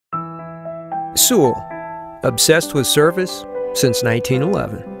Sewell, obsessed with service since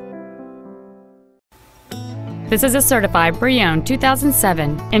 1911. This is a certified pre-owned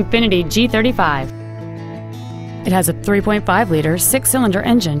 2007 Infiniti G35. It has a 3.5-liter six-cylinder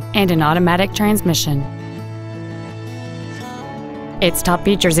engine and an automatic transmission. Its top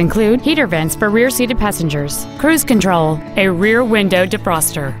features include heater vents for rear-seated passengers, cruise control, a rear window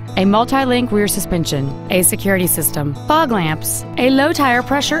defroster, a multi-link rear suspension, a security system, fog lamps, a low tire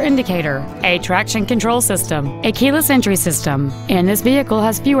pressure indicator, a traction control system, a keyless entry system, and this vehicle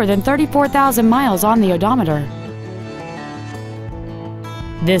has fewer than 34,000 miles on the odometer.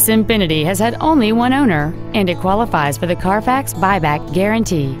 This Infiniti has had only one owner, and it qualifies for the Carfax buyback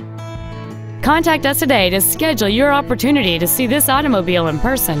guarantee. Contact us today to schedule your opportunity to see this automobile in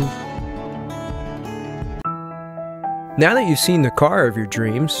person. Now that you've seen the car of your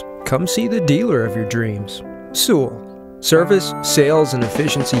dreams, come see the dealer of your dreams. Sewell. Service, sales, and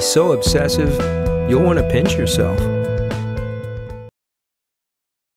efficiency so obsessive, you'll want to pinch yourself.